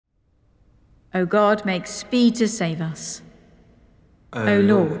O God, make speed to save us. O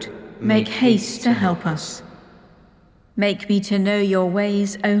Lord, make haste to help us. Make me to know your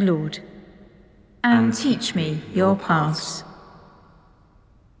ways, O Lord, and teach me your paths.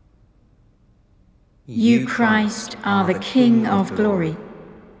 You, Christ, are the King of glory,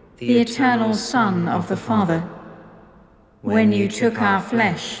 the eternal Son of the Father. When you took our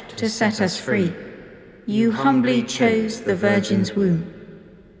flesh to set us free, you humbly chose the Virgin's womb.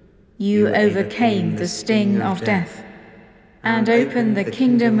 You overcame the sting of death and opened the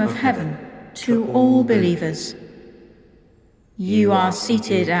kingdom of heaven to all believers. You are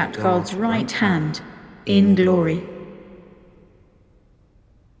seated at God's right hand in glory.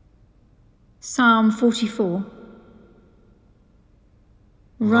 Psalm 44.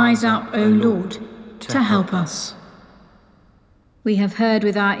 Rise up, O Lord, to help us. We have heard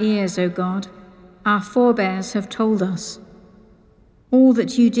with our ears, O God, our forebears have told us, all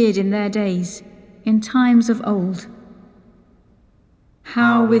that you did in their days, in times of old.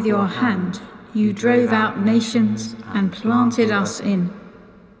 How with your hand you drove out nations and planted us in,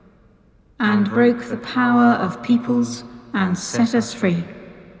 and broke the power of peoples and set us free.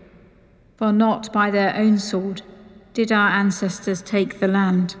 For not by their own sword did our ancestors take the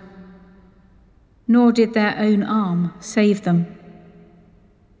land, nor did their own arm save them.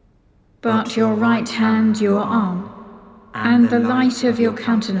 But your right hand, your arm, and the light of your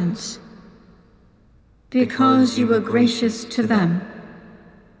countenance, because you were gracious to them.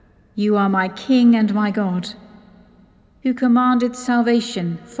 You are my King and my God, who commanded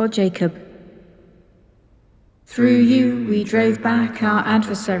salvation for Jacob. Through you we drove back our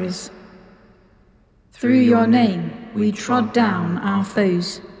adversaries. Through your name we trod down our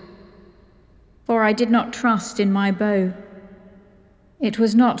foes. For I did not trust in my bow. It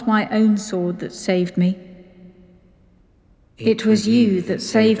was not my own sword that saved me. It was you that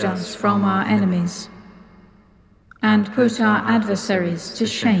saved us from our enemies and put our adversaries to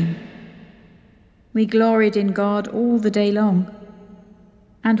shame. We gloried in God all the day long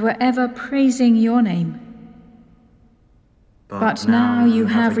and were ever praising your name. But now you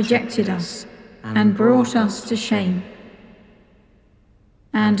have rejected us and brought us to shame,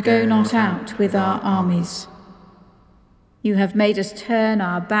 and go not out with our armies. You have made us turn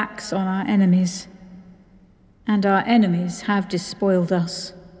our backs on our enemies, and our enemies have despoiled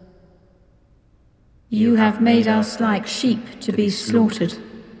us. You have made us like sheep to be slaughtered,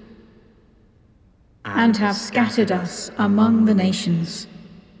 and have scattered us among the nations.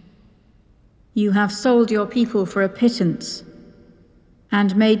 You have sold your people for a pittance,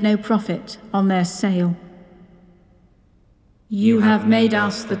 and made no profit on their sale. You have made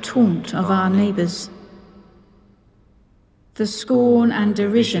us the taunt of our neighbors, the scorn and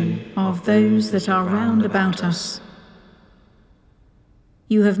derision of those that are round about us.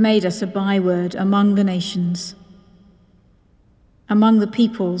 You have made us a byword among the nations. Among the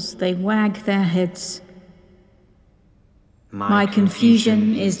peoples they wag their heads. My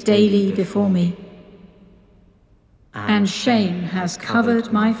confusion is daily before me, and shame has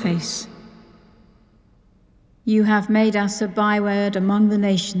covered my face. You have made us a byword among the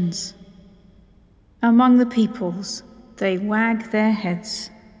nations. Among the peoples they wag their heads.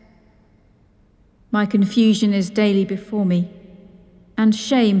 My confusion is daily before me, and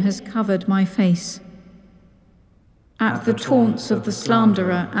shame has covered my face. At the taunts of the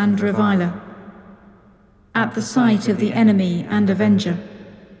slanderer and reviler, at the sight of the enemy and avenger,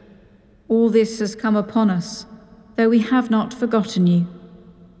 all this has come upon us, though we have not forgotten you,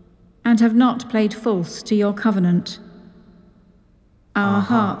 and have not played false to your covenant. Our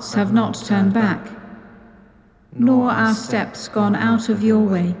hearts have not turned back, nor our steps gone out of your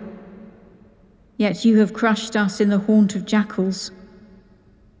way. Yet you have crushed us in the haunt of jackals,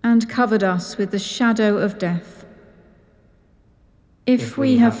 and covered us with the shadow of death. If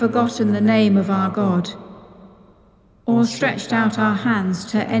we have forgotten the name of our God, or stretched out our hands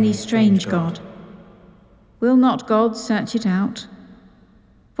to any strange god, will not God search it out?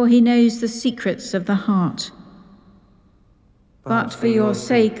 For he knows the secrets of the heart. But for your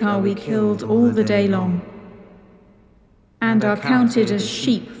sake are we killed all the day long, and are counted as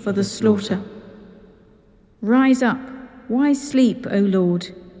sheep for the slaughter. Rise up, why sleep, O Lord?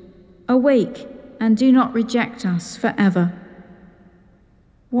 Awake, and do not reject us forever.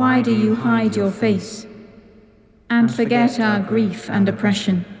 Why do you hide your face, and forget our grief and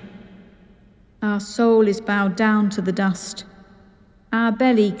oppression? Our soul is bowed down to the dust, our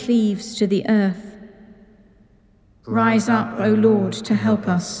belly cleaves to the earth. Rise up, O Lord, to help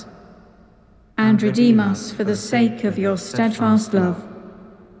us, and redeem us for the sake of your steadfast love.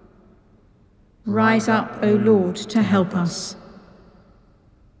 Rise up, O Lord, to help us.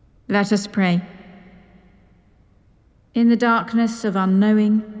 Let us pray. In the darkness of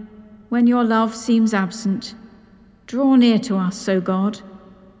unknowing, when your love seems absent, draw near to us, O God,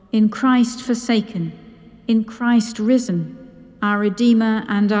 in Christ forsaken, in Christ risen, our Redeemer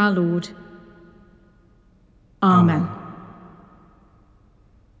and our Lord. Amen.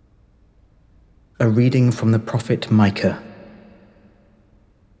 A reading from the prophet Micah.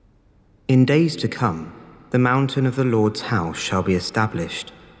 In days to come, the mountain of the Lord's house shall be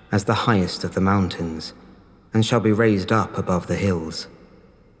established as the highest of the mountains, and shall be raised up above the hills.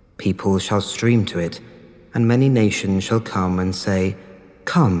 People shall stream to it, and many nations shall come and say,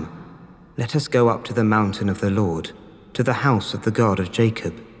 Come, let us go up to the mountain of the Lord, to the house of the God of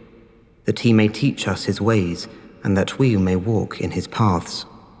Jacob, that he may teach us his ways, and that we may walk in his paths.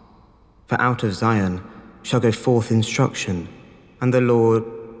 For out of Zion shall go forth instruction, and the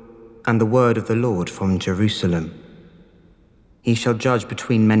word of the Lord from Jerusalem. He shall judge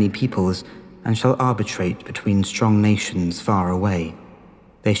between many peoples, and shall arbitrate between strong nations far away.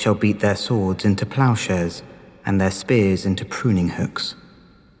 They shall beat their swords into plowshares, and their spears into pruning hooks.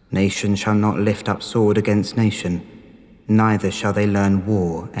 Nation shall not lift up sword against nation, neither shall they learn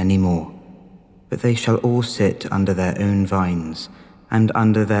war any more. But they shall all sit under their own vines, and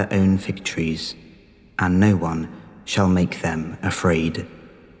under their own fig trees, and no one shall make them afraid.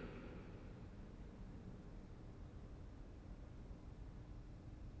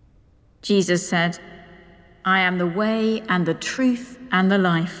 Jesus said, I am the way and the truth and the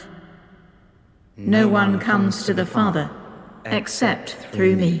life. No one comes to the Father except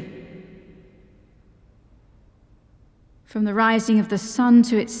through me. From the rising of the sun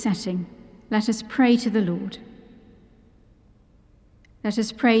to its setting, let us pray to the Lord. Let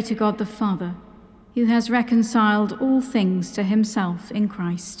us pray to God the Father, who has reconciled all things to himself in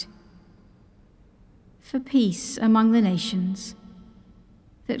Christ. For peace among the nations,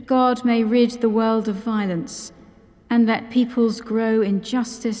 that God may rid the world of violence and let peoples grow in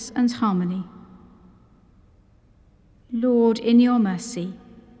justice and harmony. Lord, in your mercy,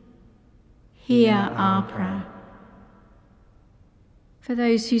 hear our prayer. For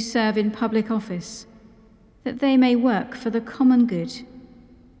those who serve in public office, that they may work for the common good.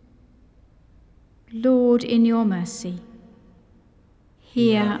 Lord, in your mercy,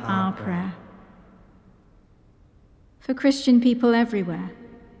 hear our prayer. For Christian people everywhere,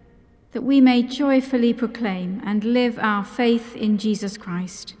 that we may joyfully proclaim and live our faith in Jesus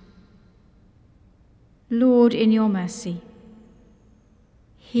Christ. Lord, in your mercy,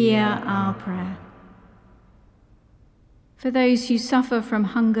 hear our prayer. For those who suffer from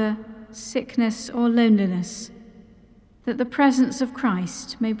hunger, sickness, or loneliness, that the presence of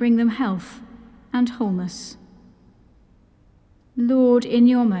Christ may bring them health and wholeness. Lord, in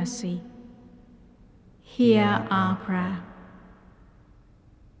your mercy, hear our prayer.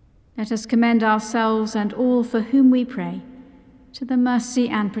 Let us commend ourselves and all for whom we pray to the mercy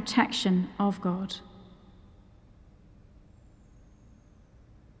and protection of God.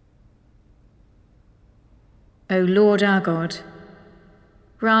 O Lord our God,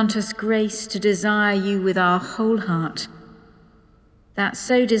 grant us grace to desire you with our whole heart, that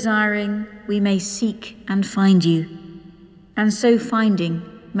so desiring we may seek and find you, and so finding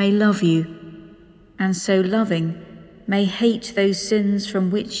may love you, and so loving may hate those sins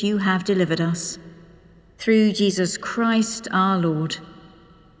from which you have delivered us. Through Jesus Christ our Lord.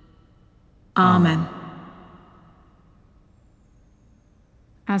 Amen.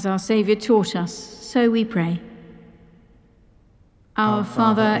 As our Saviour taught us, so we pray. Our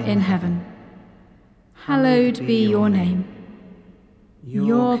Father in heaven, hallowed be your name.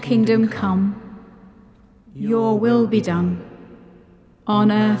 Your kingdom come, your will be done, on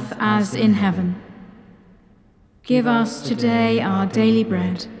earth as in heaven. Give us today our daily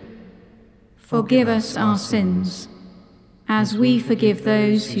bread. Forgive us our sins, as we forgive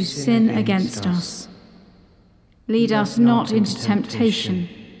those who sin against us. Lead us not into temptation,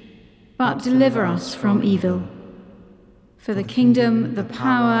 but deliver us from evil. For the kingdom, the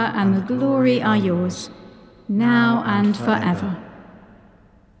power, and the glory are yours, now and forever.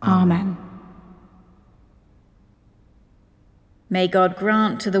 Amen. May God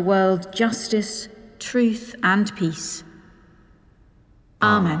grant to the world justice, truth, and peace.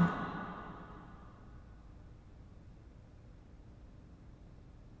 Amen.